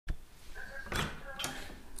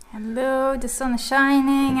Hello, the sun is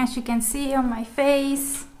shining, as you can see on my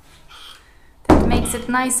face. That makes it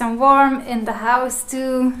nice and warm in the house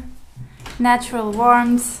too. Natural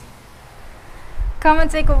warmth. Come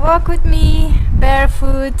and take a walk with me,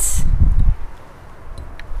 barefoot.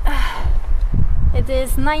 It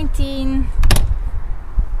is 19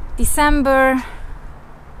 December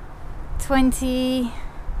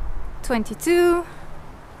 2022.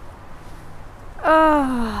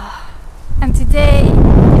 And today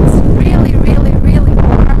it's really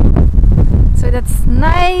warm, so that's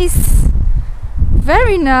nice,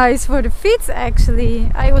 very nice for the feet actually.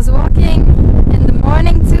 I was walking in the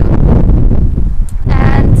morning too,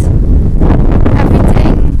 and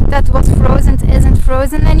everything that was frozen isn't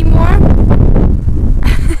frozen anymore.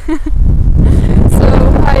 So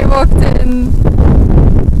I walked in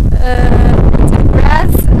the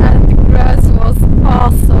grass, and the grass was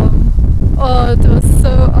awesome. Oh, it was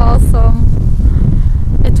so awesome.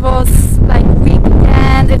 It was like weak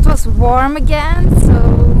again, it was warm again, so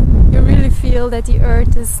you really feel that the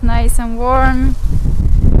earth is nice and warm,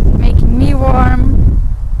 making me warm.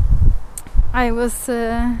 I was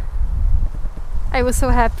so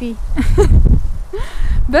happy.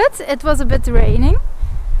 But it was a bit raining,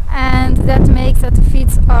 and that makes that the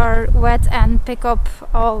feet are wet and pick up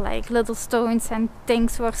all like little stones and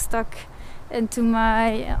things were stuck onto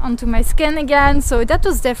my skin again, so that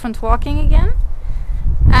was different walking again.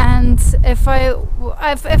 And if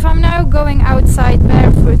I'm now going outside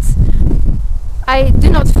barefoot, I do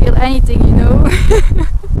not feel anything, you know.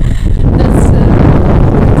 That's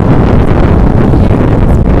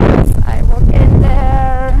I walk in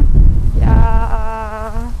there,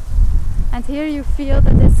 yeah, and here you feel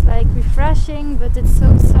that it's like refreshing, but it's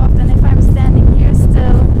so soft, and if I'm standing here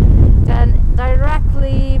still, then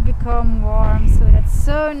directly become warm, so that's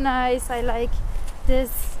so nice. I like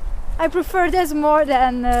this. I prefer this more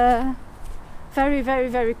than very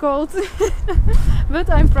cold. But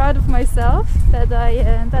I'm proud of myself that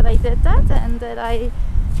I did that, and that I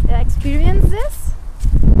experienced this,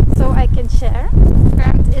 so I can share.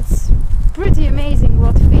 And it's pretty amazing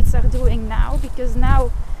what feet are doing now, because now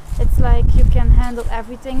it's like you can handle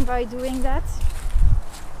everything by doing that,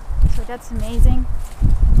 so that's amazing.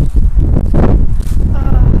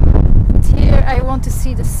 Here I want to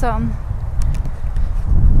see the sun.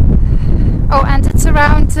 Oh, and it's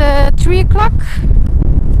around 3 o'clock,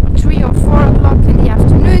 or 3 or 4 o'clock in the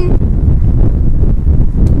afternoon.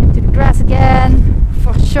 Into the grass again,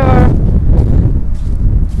 for sure.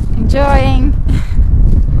 Enjoying.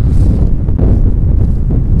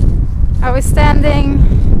 I was standing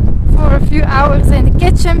for a few hours in the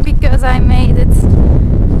kitchen because I made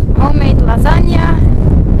homemade lasagna.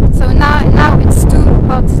 So now it's too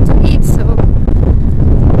hot to eat, so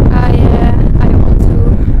I want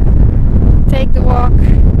to take the walk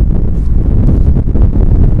and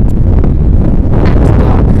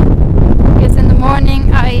walk, because in the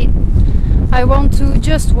morning I want to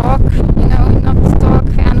just walk, you know, not talk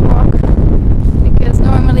and walk, because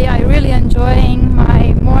normally I really enjoying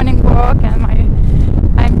my morning walk, and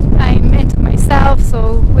I'm into myself,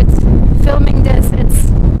 so with filming this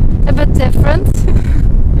it's a bit different.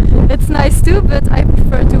 It's nice too, but I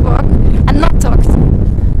prefer to walk and not talk.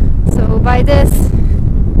 So by this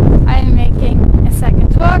I'm making a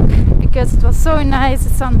second walk, because it was so nice.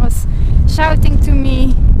 The sun was shouting to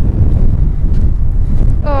me.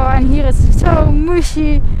 Oh, and here it's so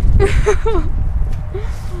mushy.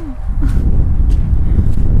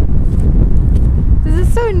 This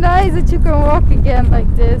is so nice that you can walk again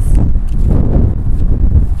like this.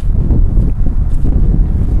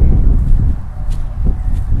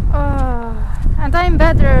 Oh, and I'm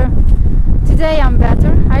better. Today I'm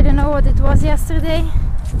better. I don't know what it was yesterday.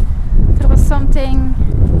 There was something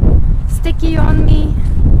sticky on me,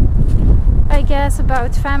 I guess,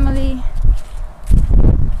 about family.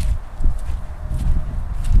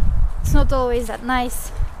 It's not always that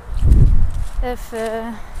nice if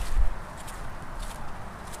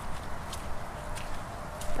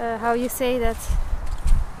how you say that,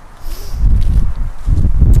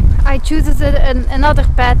 I choose another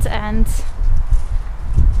pet, and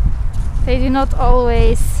they do not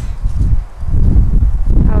always,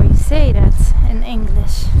 how you say that in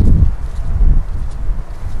English,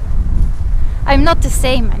 I'm not the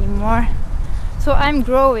same anymore, so I'm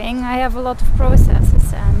growing. I have a lot of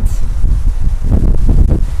processes, and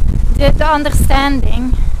the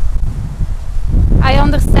understanding, I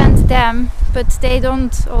understand them, but they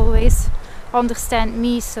don't always understand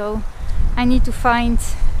me, so I need to find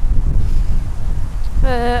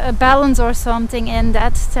a balance or something in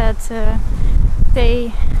that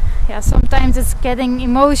they, yeah, sometimes it's getting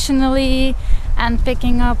emotionally and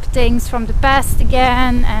picking up things from the past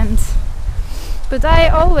again. But I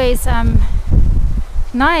always am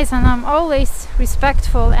nice, and I'm always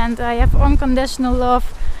respectful, and I have unconditional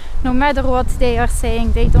love no matter what they are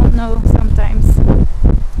saying. They don't know sometimes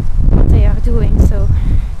what they are doing. So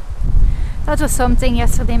that was something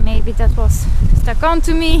yesterday maybe that was stuck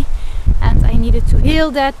onto me, and I needed to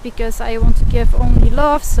heal that, because I want to give only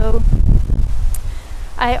love. So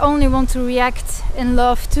I only want to react in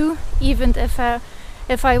love too, even if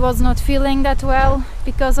I was not feeling that well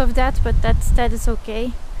because of that, but that is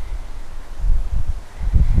okay.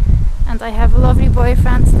 And I have a lovely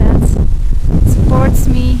boyfriend that supports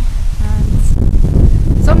me,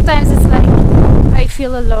 and sometimes it's like I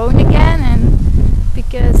feel alone again, and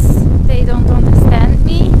because they don't understand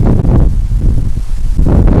me.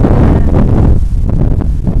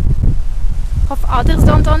 Of others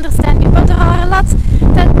don't understand me, but there are a lot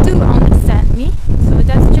that do understand me. So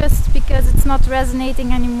that's just because it's not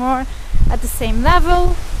resonating anymore at the same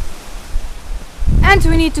level, and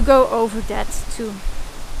we need to go over that too.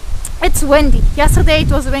 It's windy. Yesterday it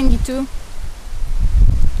was windy too.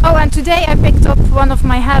 Oh, and today I picked up one of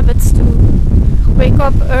my habits to wake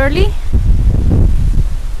up early,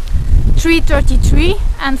 3:33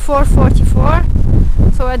 and 4:44.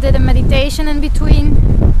 So I did a meditation in between.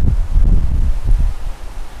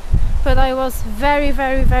 But I was very,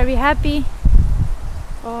 very, very happy.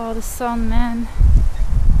 Oh, the sun, man.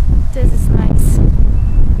 This is nice.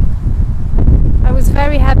 I was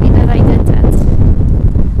very happy that I did that.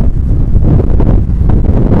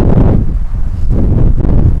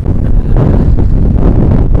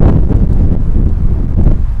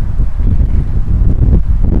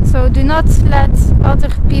 So do not let other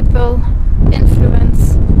people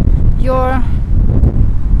influence your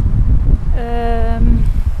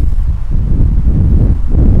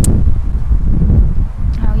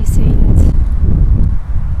how you say it?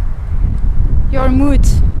 Your mood.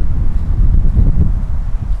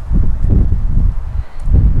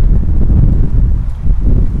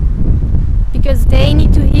 Because they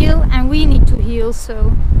need to heal and we need to heal.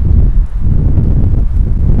 So,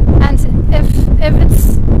 and if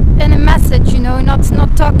it's in a message, you know, not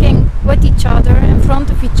talking with each other in front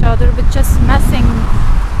of each other, but just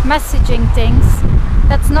messaging things,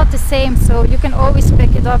 that's not the same. So you can always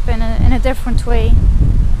pick it up in a different way.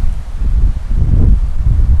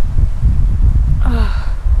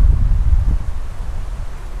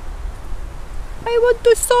 I want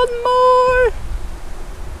the sun more.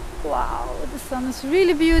 Wow, the sun is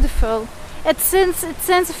really beautiful. It's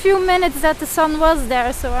since a few minutes that the sun was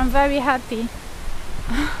there, so I'm very happy.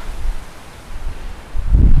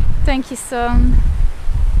 Thank you, sun.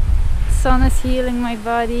 The sun is healing my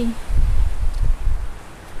body.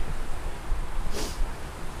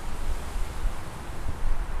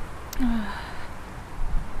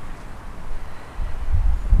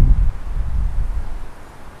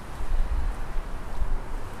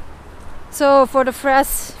 So for the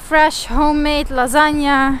fresh homemade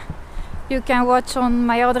lasagna, you can watch on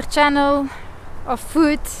my other channel of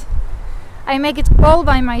food. I make it all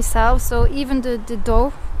by myself, so even the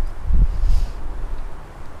dough.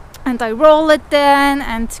 And I roll it then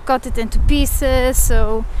and cut it into pieces.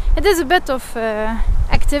 So it is a bit of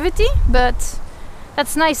activity, but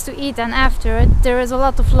that's nice to eat, and after it there is a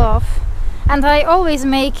lot of love. And I always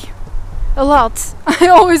make a lot. I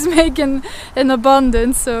always make in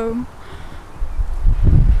abundance, so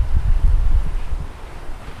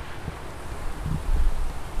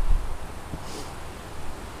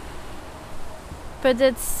but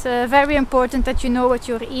it's very important that you know what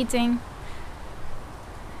you're eating.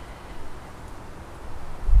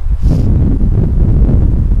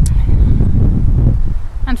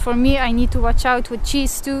 And for me, I need to watch out with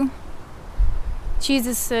cheese too. Cheese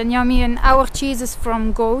is yummy, and our cheese is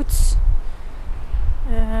from goats.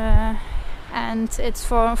 And it's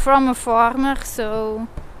from a farmer, so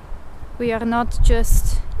we are not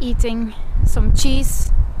just eating some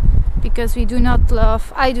cheese, because I do not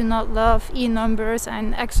love e-numbers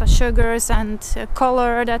and extra sugars and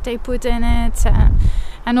color that they put in it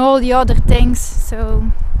and all the other things.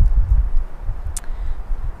 So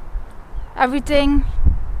everything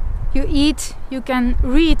you eat, you can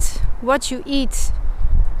read what you eat.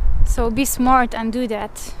 So be smart and do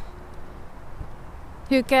that.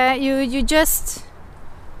 You just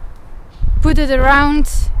put it around,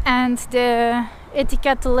 and the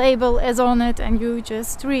etiquette label is on it, and you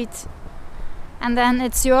just read, and then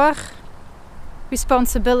it's your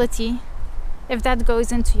responsibility if that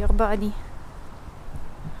goes into your body.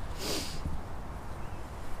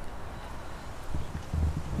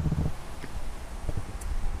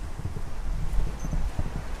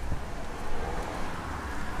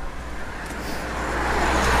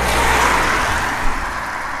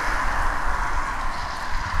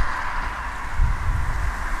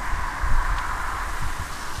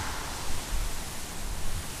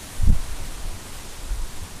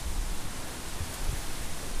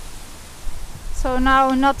 So now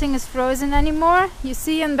nothing is frozen anymore. You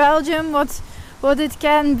see in Belgium what it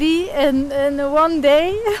can be in one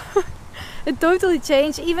day. It totally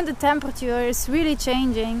changed. Even the temperature is really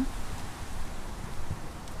changing.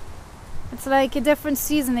 It's like a different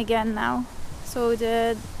season again now. So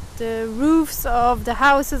the roofs of the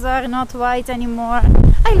houses are not white anymore.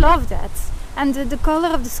 I love that. And the color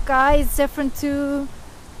of the sky is different too.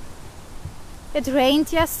 It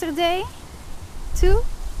rained yesterday too.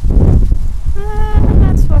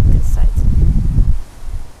 Let's walk this side.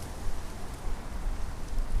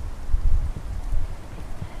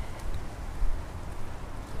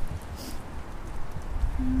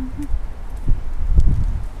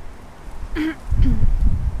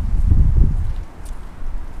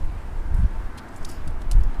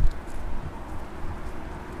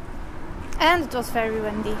 And it was very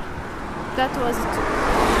windy. That was it too.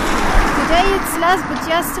 Today it's less, but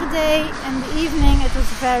yesterday in the evening it was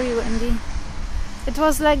very windy. It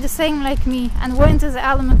was like the same like me, and wind is the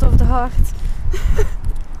element of the heart.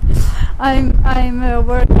 I'm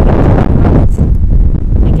working on it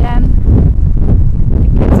again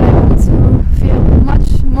because I want to feel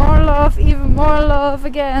much more love, even more love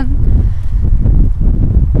again.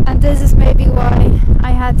 And this is maybe why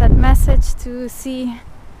I had that message, to see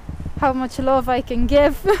how much love I can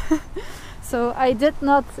give. So I did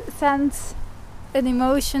not send an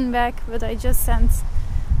emotion back, but I just sent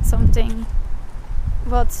something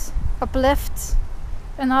what uplifts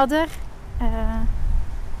another. That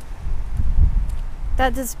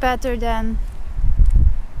is better than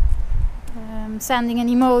sending an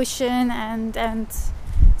emotion and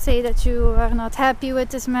say that you are not happy with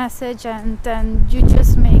this message, and then you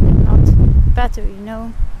just make it not better, you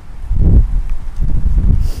know.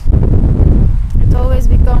 It always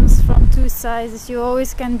becomes from two sides. You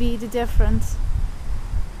always can be the difference.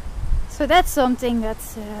 So that's something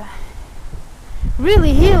that's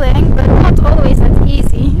really healing, but not always that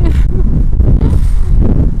easy.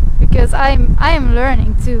 Because I am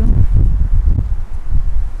learning too.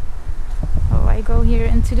 Oh, I go here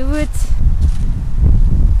into the woods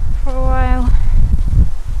for a while,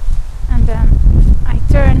 and then I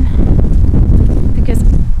turn because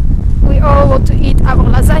we all want to eat our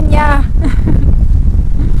lasagna.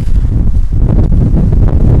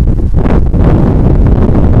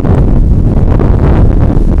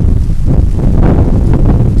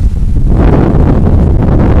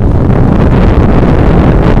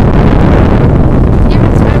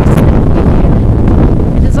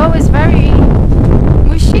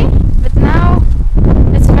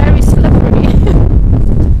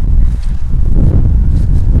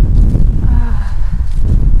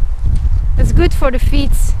 For the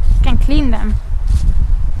feet, can clean them.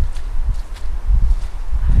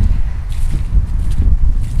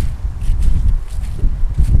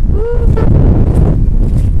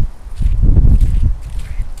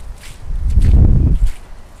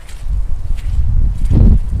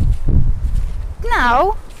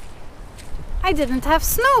 Now I didn't have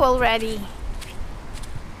snow already,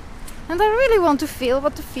 and I really want to feel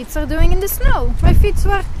what the feet are doing in the snow. My feet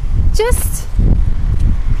were just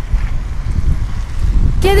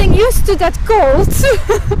getting used to that cold.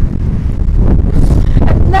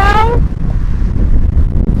 And now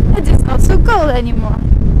it is not so cold anymore.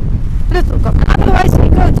 But it will come. And otherwise we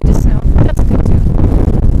go to the snow. That's good too.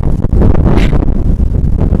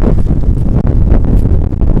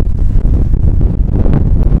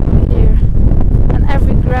 Here. And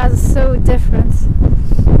every grass is so different.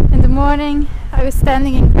 In the morning I was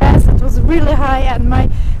standing in grass that was really high, and my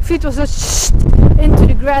feet was just into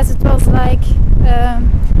the grass. It was like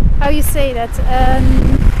how you say that?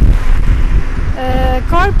 A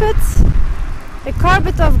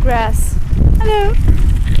carpet of grass. Hello.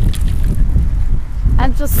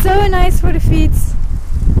 And it was so nice for the feet.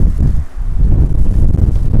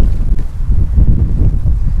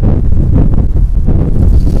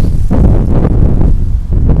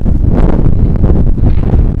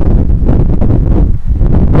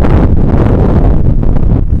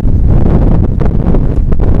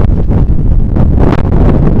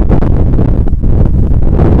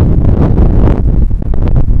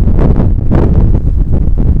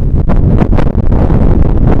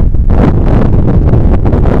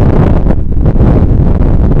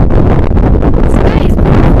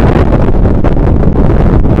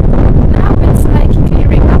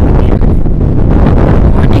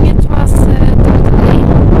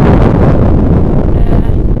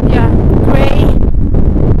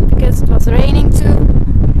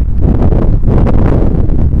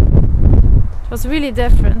 Really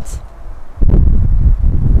different.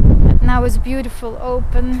 And now it's beautiful,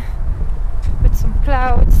 open, with some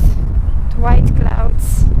clouds. The white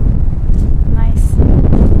clouds. Nice.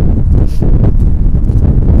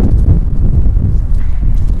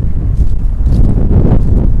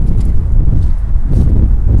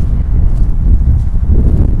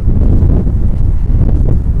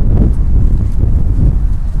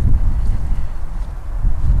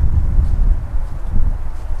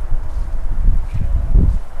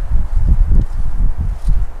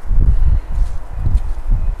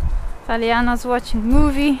 Taliana's watching a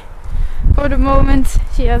movie. For the moment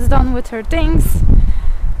she has done with her things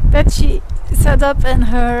that she set up in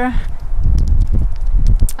her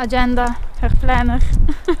agenda, her planner.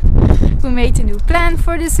 We made a new plan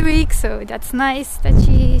for this week, so that's nice that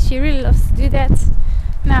she really loves to do that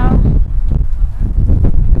now.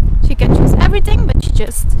 She can choose everything, but she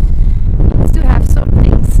just needs to have some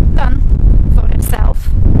things done for herself.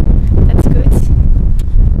 That's good.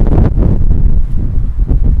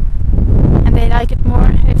 And they like it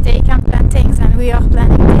more if they can plan things and we are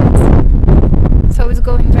planning things. So it's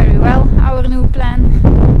going very well, our new plan.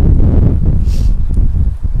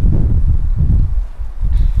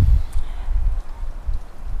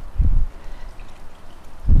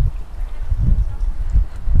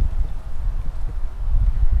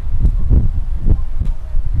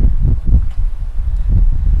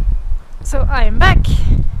 So I am back.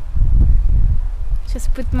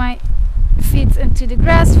 Just put my feet into the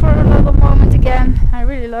grass for a little moment again. I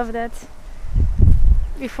really love that.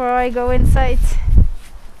 Before I go inside,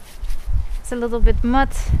 it's a little bit mud,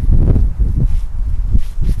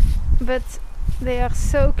 but they are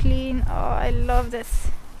so clean. Oh, I love this.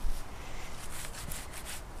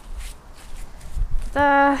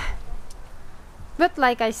 But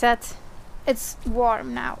like I said, it's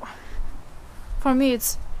warm now. For me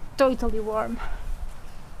it's totally warm.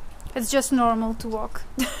 It's just normal to walk.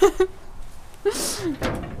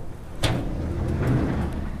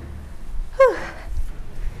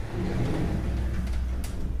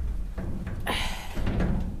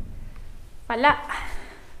 Voila.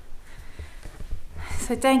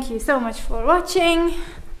 So thank you so much for watching.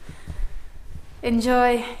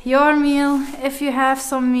 Enjoy your meal if you have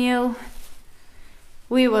some meal.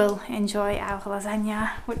 We will enjoy our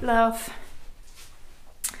lasagna with love.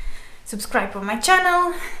 Subscribe on my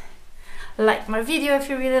channel. Like my video if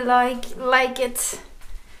you really like it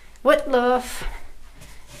with love,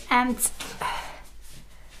 and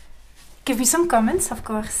give me some comments, of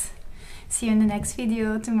course. See you in the next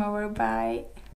video tomorrow. Bye.